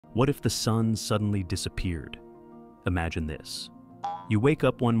What if the sun suddenly disappeared? Imagine this. You wake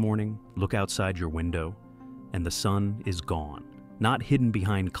up one morning, look outside your window, and the sun is gone. Not hidden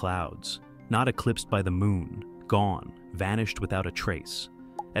behind clouds, not eclipsed by the moon, gone, vanished without a trace.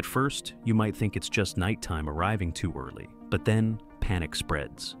 At first, you might think it's just nighttime arriving too early, but then panic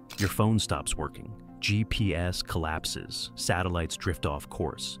spreads. Your phone stops working, GPS collapses, satellites drift off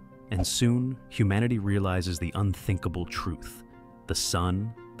course, and soon humanity realizes the unthinkable truth. The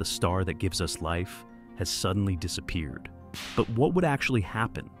sun, the star that gives us life, has suddenly disappeared. But what would actually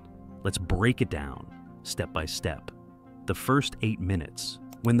happen? Let's break it down, step by step. The first 8 minutes.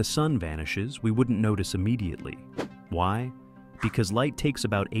 When the sun vanishes, we wouldn't notice immediately. Why? Because light takes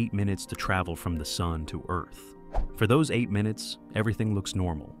about 8 minutes to travel from the sun to Earth. For those 8 minutes, everything looks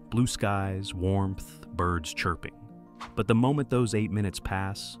normal. Blue skies, warmth, birds chirping. But the moment those 8 minutes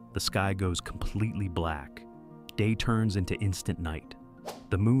pass, the sky goes completely black. Day turns into instant night.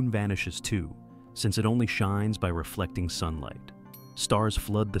 The moon vanishes too, since it only shines by reflecting sunlight. Stars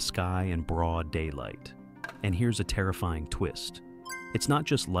flood the sky in broad daylight. And here's a terrifying twist. It's not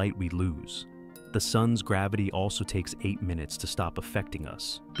just light we lose. The sun's gravity also takes 8 minutes to stop affecting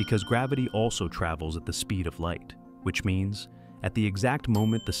us, because gravity also travels at the speed of light, which means, at the exact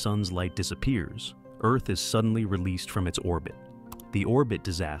moment the sun's light disappears, Earth is suddenly released from its orbit. The orbit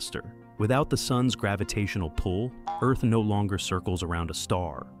disaster. Without the sun's gravitational pull, Earth no longer circles around a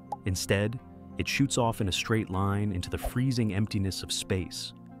star. Instead, it shoots off in a straight line into the freezing emptiness of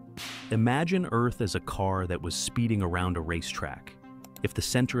space. Imagine Earth as a car that was speeding around a racetrack. If the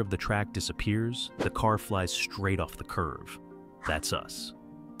center of the track disappears, the car flies straight off the curve. That's us.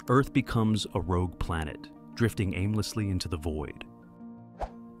 Earth becomes a rogue planet, drifting aimlessly into the void.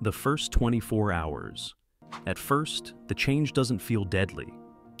 The first 24 hours. At first, the change doesn't feel deadly.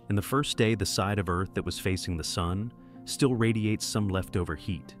 In the first day, the side of Earth that was facing the sun still radiates some leftover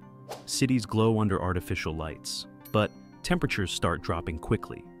heat. Cities glow under artificial lights, but temperatures start dropping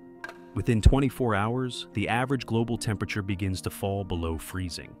quickly. Within 24 hours, the average global temperature begins to fall below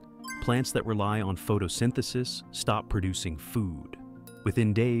freezing. Plants that rely on photosynthesis stop producing food.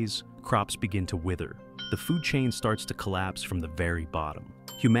 Within days, crops begin to wither. The food chain starts to collapse from the very bottom.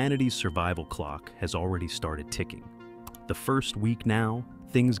 Humanity's survival clock has already started ticking. The first week now,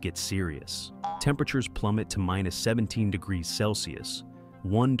 things get serious. Temperatures plummet to minus 17 degrees Celsius,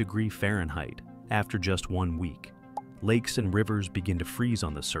 1 degree Fahrenheit, after just 1 week. Lakes and rivers begin to freeze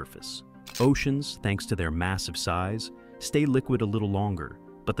on the surface. Oceans, thanks to their massive size, stay liquid a little longer,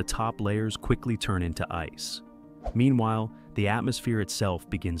 but the top layers quickly turn into ice. Meanwhile, the atmosphere itself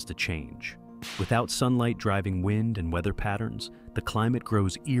begins to change. Without sunlight driving wind and weather patterns, the climate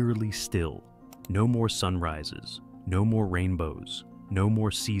grows eerily still. No more sunrises, no more rainbows, no more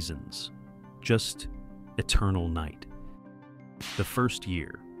seasons. Just eternal night. The first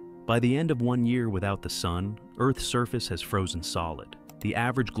year. By the end of 1 year without the sun, Earth's surface has frozen solid. The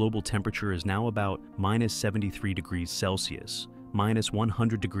average global temperature is now about minus 73 degrees Celsius, minus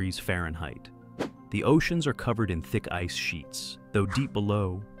 100 degrees Fahrenheit. The oceans are covered in thick ice sheets, though deep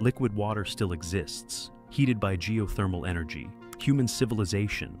below, liquid water still exists, heated by geothermal energy. Human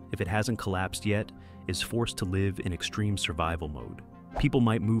civilization, if it hasn't collapsed yet, is forced to live in extreme survival mode. People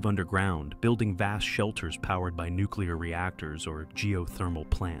might move underground, building vast shelters powered by nuclear reactors or geothermal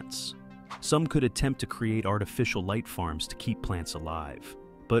plants. Some could attempt to create artificial light farms to keep plants alive,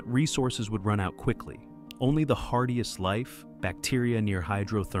 but resources would run out quickly. Only the hardiest life, bacteria near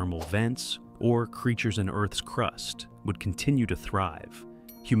hydrothermal vents, or creatures in Earth's crust, would continue to thrive.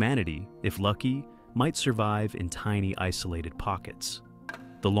 Humanity, if lucky, might survive in tiny isolated pockets.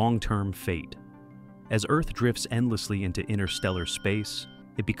 The long-term fate. As Earth drifts endlessly into interstellar space,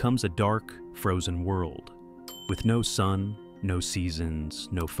 it becomes a dark, frozen world. With no sun, no seasons,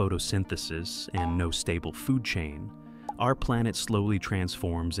 no photosynthesis, and no stable food chain, our planet slowly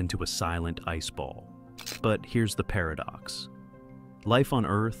transforms into a silent ice ball. But here's the paradox. Life on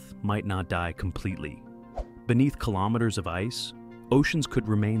Earth might not die completely. Beneath kilometers of ice, oceans could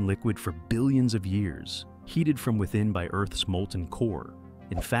remain liquid for billions of years, heated from within by Earth's molten core.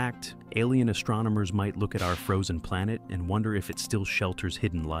 In fact, alien astronomers might look at our frozen planet and wonder if it still shelters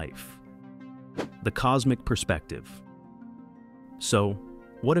hidden life. The cosmic perspective. So,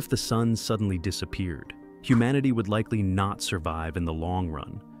 what if the sun suddenly disappeared? Humanity would likely not survive in the long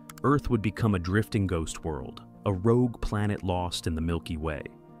run. Earth would become a drifting ghost world, a rogue planet lost in the Milky Way.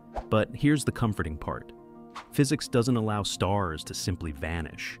 But here's the comforting part. Physics doesn't allow stars to simply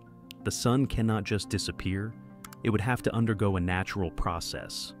vanish. The sun cannot just disappear. It would have to undergo a natural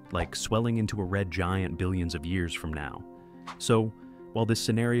process, like swelling into a red giant billions of years from now. So, while this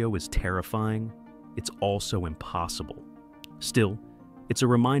scenario is terrifying, it's also impossible. Still, It's a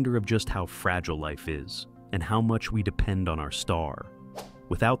reminder of just how fragile life is and how much we depend on our star.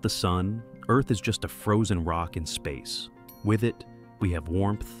 Without the sun, Earth is just a frozen rock in space. With it, we have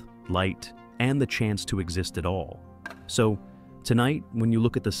warmth, light, and the chance to exist at all. So, tonight, when you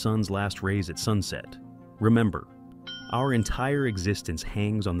look at the sun's last rays at sunset, remember, our entire existence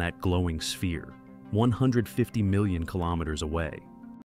hangs on that glowing sphere, 150 million kilometers away.